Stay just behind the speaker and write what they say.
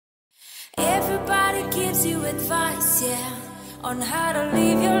gives you advice, yeah, on how to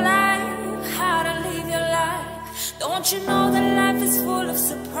live your life, how to live your life. Don't you know that life is full of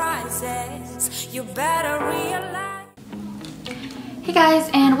surprises? You better realize. Hey guys,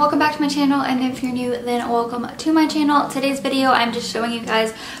 and welcome back to my channel, and if you're new, then welcome to my channel. Today's video, I'm just showing you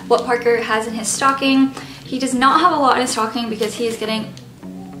guys what Parker has in his stocking. He does not have a lot in his stocking because he is getting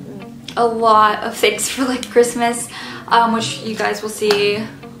a lot of things for like Christmas, which you guys will see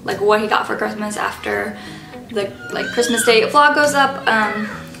like what he got for Christmas after the Christmas Day vlog goes up,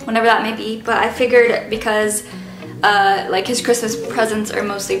 whenever that may be. But I figured because like his Christmas presents are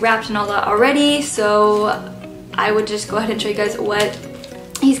mostly wrapped and all that already, so I would just go ahead and show you guys what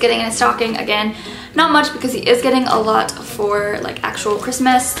he's getting in his stocking. Again, not much because he is getting a lot for like actual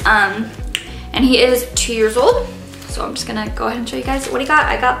Christmas, and he is 2 years old. So I'm just gonna go ahead and show you guys what he got.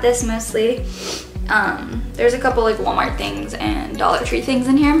 I got this mostly. There's a couple like Walmart things and Dollar Tree things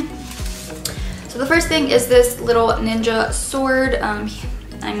in here. So the first thing is this little ninja sword.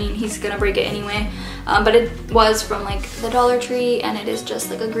 I mean, he's gonna break it anyway, but it was from like the Dollar Tree, and it is just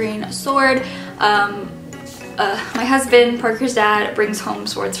like a green sword. My husband, Parker's dad, brings home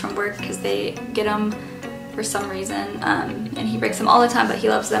swords from work because they get them for some reason, and he breaks them all the time, but he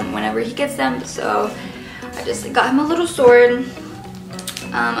loves them whenever he gets them. So I just got him a little sword.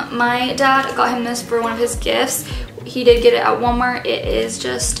 My dad got him this for one of his gifts. He did get it at Walmart. It is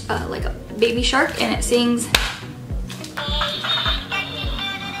just like a baby shark, and it sings.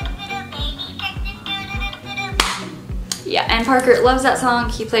 Yeah, and Parker loves that song.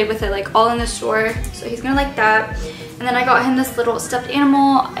 He played with it like all in the store, so he's gonna like that. And then I got him this little stuffed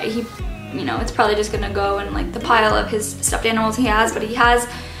animal. He, you know, it's probably just gonna go in like the pile of his stuffed animals he has, but he has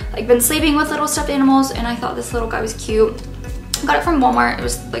like been sleeping with little stuffed animals, and I thought this little guy was cute. Got it from Walmart. It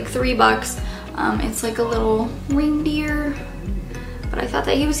was like $3. It's like a little reindeer, but I thought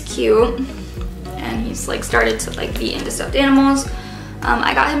that he was cute, and he's like started to like be into stuffed animals.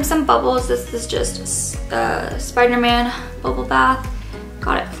 I got him some bubbles. This is just Spider-Man bubble bath.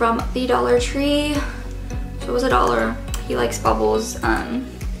 Got it from the Dollar Tree, so it was $1. He likes bubbles.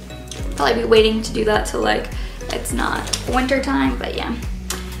 Probably be waiting to do that till like it's not winter time, but yeah.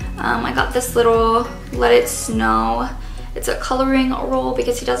 I got this little Let It Snow. It's a coloring roll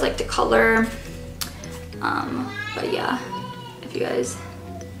because he does like to color. But yeah, if you guys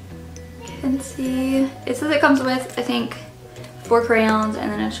can see, it says it comes with, I think, 4 crayons, and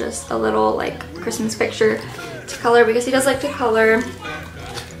then it's just a little like Christmas picture to color because he does like to color.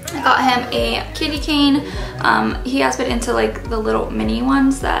 I got him a candy cane. He has been into like the little mini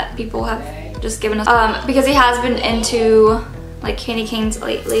ones that people have just given us, because he has been into like candy canes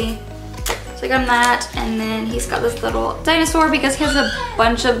lately. So I got him that, and then he's got this little dinosaur because he has a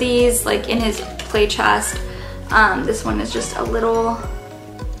bunch of these like in his play chest. This one is just a little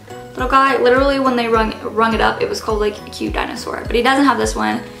guy. Literally when they rung it up, it was called like a cute dinosaur, but he doesn't have this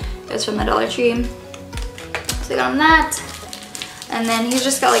one. It was from the Dollar Tree. So I got him that. And then he's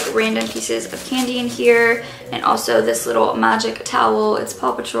just got like random pieces of candy in here, and also this little magic towel. It's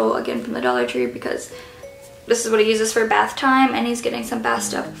Paw Patrol, again from the Dollar Tree, because this is what he uses for bath time, and he's getting some bath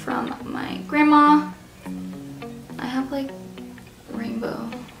stuff from my grandma. I have like rainbow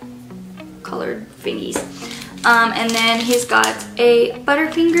colored thingies. And then he's got a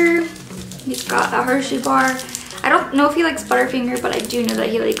Butterfinger. He's got a Hershey bar. I don't know if he likes Butterfinger, but I do know that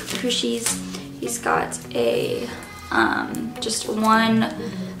he likes Hershey's. He's got a just one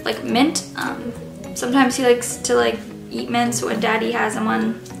like mint. Sometimes he likes to like eat mint, so when Daddy has him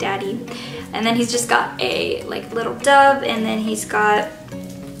on, Daddy. And then he's just got a like little dove, and then he's got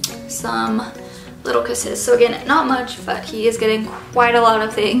some little kisses. So again, not much, but he is getting quite a lot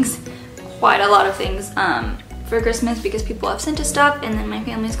of things. For Christmas, because people have sent us stuff, and then my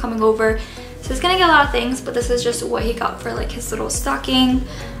family's coming over, so he's gonna get a lot of things. But this is just what he got for like his little stocking.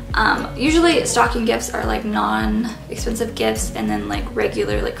 Usually stocking gifts are like non-expensive gifts, and then like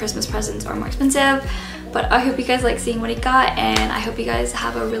regular like Christmas presents are more expensive. But I hope you guys like seeing what he got, and I hope you guys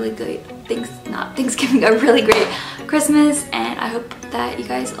have a really good a really great Christmas, and I hope that you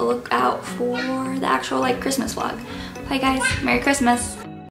guys look out for the actual like Christmas vlog. Bye guys, Merry Christmas.